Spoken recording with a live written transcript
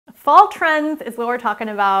Fall trends is what we're talking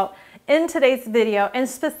about in today's video, and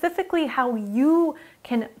specifically how you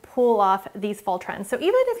can pull off these fall trends. So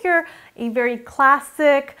even if you're a very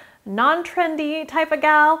classic, non-trendy type of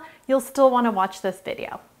gal, you'll still want to watch this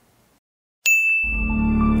video.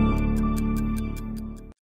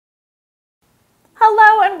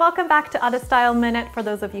 Hello and welcome back to Ada Style Minute. For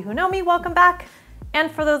those of you who know me, welcome back. And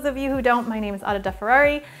for those of you who don't, my name is Ada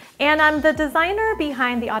DeFerrari, and I'm the designer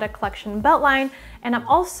behind the Ada Collection belt line, and I'm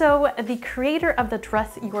also the creator of the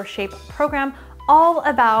Dress Your Shape program, all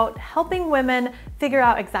about helping women figure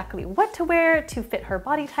out exactly what to wear to fit her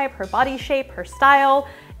body type, her body shape, her style,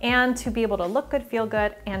 and to be able to look good, feel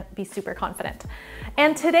good, and be super confident.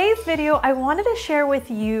 And today's video, I wanted to share with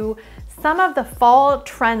you some of the fall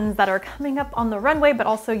trends that are coming up on the runway, but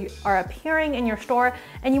also are appearing in your store.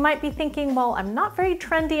 And you might be thinking, well, I'm not very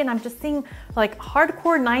trendy and I'm just seeing like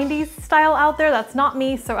hardcore 90s style out there. That's not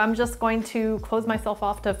me, so I'm just going to close myself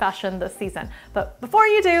off to fashion this season. But before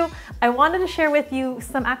you do, I wanted to share with you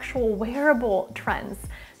some actual wearable trends,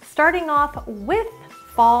 starting off with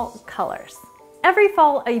fall colors. Every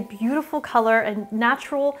fall, a beautiful color and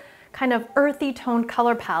natural kind of earthy toned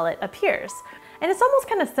color palette appears. And it's almost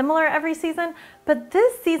kind of similar every season, but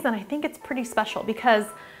this season I think it's pretty special because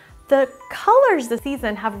the colors this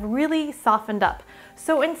season have really softened up.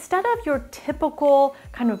 So instead of your typical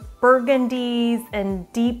kind of burgundies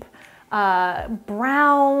and deep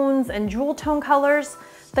browns and jewel tone colors,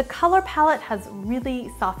 the color palette has really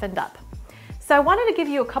softened up. So I wanted to give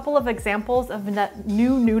you a couple of examples of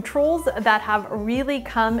new neutrals that have really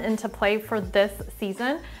come into play for this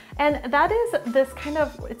season. And that is this kind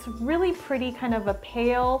of, it's really pretty kind of a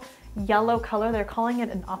pale yellow color. They're calling it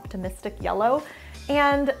an optimistic yellow.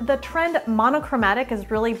 And the trend monochromatic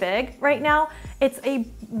is really big right now. It's a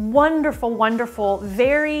wonderful, wonderful,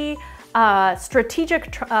 very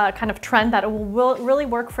strategic kind of trend that will really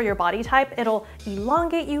work for your body type. It'll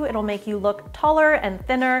elongate you, it'll make you look taller and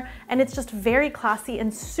thinner, and it's just very classy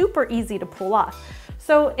and super easy to pull off.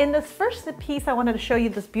 So in this first piece, I wanted to show you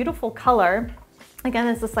this beautiful color. Again,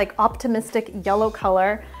 it's this like optimistic yellow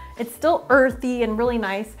color. It's still earthy and really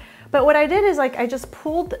nice. But what I did is like I just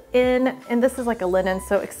pulled in, and this is like a linen,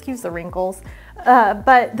 so excuse the wrinkles.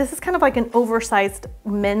 But this is kind of like an oversized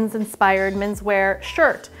men's inspired menswear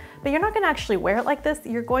shirt. But you're not gonna actually wear it like this.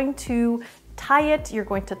 You're going to tie it, you're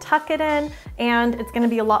going to tuck it in, and it's gonna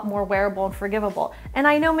be a lot more wearable and forgivable. And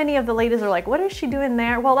I know many of the ladies are like, what is she doing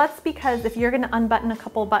there? Well, that's because if you're gonna unbutton a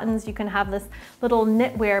couple buttons, you can have this little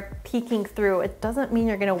knitwear peeking through. It doesn't mean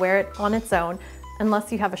you're gonna wear it on its own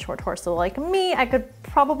unless you have a short torso like me. I could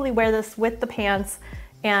probably wear this with the pants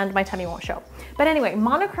and my tummy won't show. But anyway,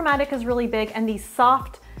 monochromatic is really big, and these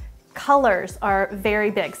soft colors are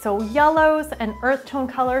very big. So yellows and earth tone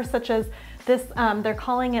colors such as this, they're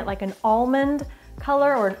calling it like an almond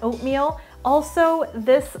color or an oatmeal. Also,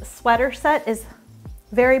 this sweater set is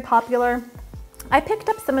very popular. I picked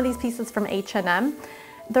up some of these pieces from H&M.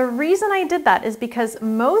 The reason I did that is because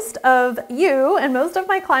most of you and most of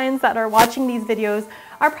my clients that are watching these videos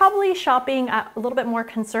are probably shopping at a little bit more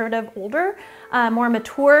conservative, older, more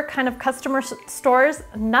mature kind of customer stores.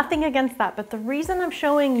 Nothing against that, but the reason I'm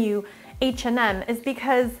showing you H&M is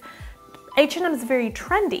because H&M is very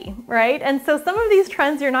trendy, right? And so some of these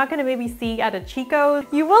trends you're not gonna maybe see at a Chico's.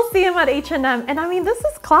 You will see them at H&M, and I mean, this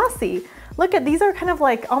is classy. Look at, these are kind of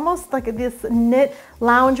like, almost like this knit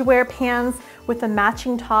loungewear pants with a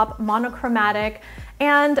matching top, monochromatic.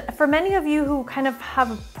 And for many of you who kind of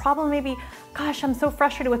have a problem, maybe, gosh, I'm so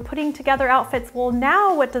frustrated with putting together outfits. Well,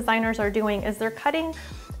 now what designers are doing is they're cutting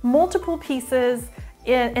multiple pieces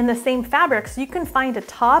in the same fabric, so you can find a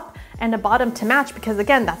top and a bottom to match, because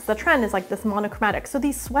again, that's the trend, is like this monochromatic. So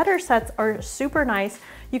these sweater sets are super nice.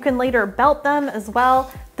 You can later belt them as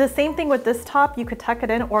well. The same thing with this top, you could tuck it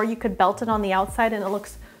in or you could belt it on the outside and it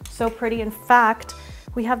looks so pretty. In fact,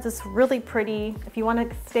 we have this really pretty, if you want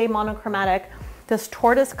to stay monochromatic, this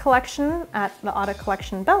tortoise collection at the Ada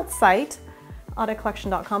Collection belt site,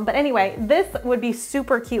 adacollection.com. But anyway, this would be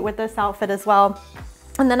super cute with this outfit as well.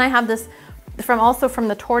 And then I have this also from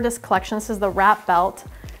the tortoise collection. This is the wrap belt,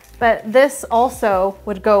 but this also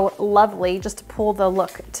would go lovely just to pull the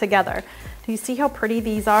look together. Do you see how pretty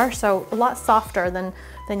these are? So a lot softer than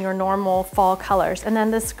your normal fall colors. And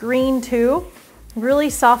then this green too,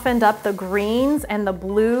 really softened up the greens and the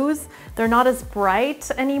blues. They're not as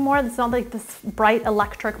bright anymore. It's not like this bright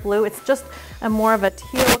electric blue. It's just a more of a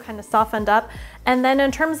teal, kind of softened up. And then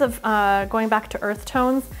in terms of going back to earth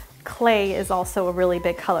tones, clay is also a really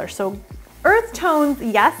big color. So earth tones,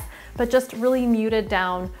 yes, but just really muted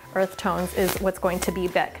down earth tones is what's going to be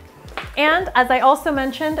big. And as I also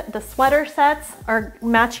mentioned, the sweater sets are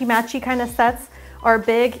matchy-matchy kind of sets are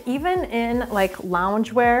big, even in like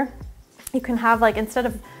loungewear. You can have like, instead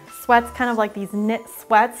of sweats, kind of like these knit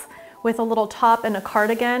sweats with a little top and a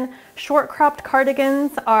cardigan. Short cropped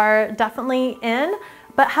cardigans are definitely in,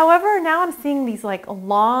 but however, now I'm seeing these like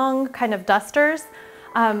long kind of dusters.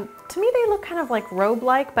 To me, they look kind of like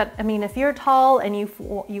robe-like, but I mean, if you're tall and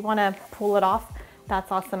you want to pull it off,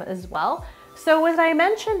 that's awesome as well. So what I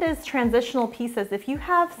mentioned is transitional pieces. If you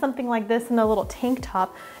have something like this in a little tank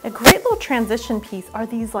top, a great little transition piece are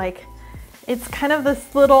these like, it's kind of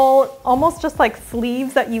this little, almost just like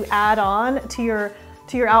sleeves that you add on to your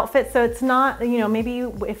outfit. So it's not, you know, maybe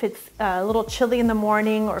if it's a little chilly in the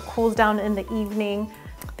morning or cools down in the evening.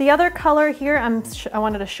 The other color here I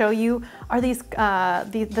wanted to show you are these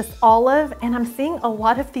this olive, and I'm seeing a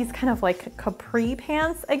lot of these kind of like capri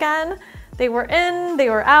pants again. They were in, they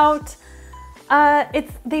were out.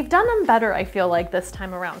 They've done them better, I feel like, this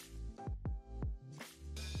time around.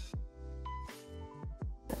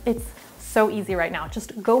 It's so easy right now.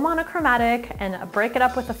 Just go monochromatic and break it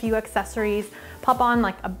up with a few accessories. Pop on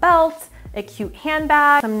like a belt, a cute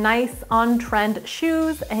handbag, some nice on-trend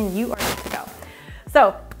shoes, and you are good to go.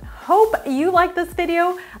 So, hope you like this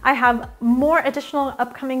video. I have more additional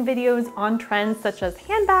upcoming videos on trends such as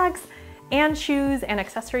handbags and shoes and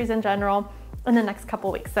accessories in general in the next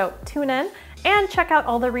couple weeks. So tune in and check out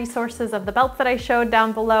all the resources of the belts that I showed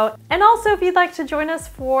down below. And also, if you'd like to join us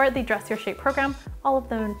for the Dress Your Shape program, all of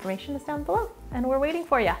the information is down below and we're waiting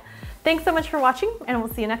for you. Thanks so much for watching, and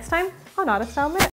we'll see you next time on Auto Style Minute.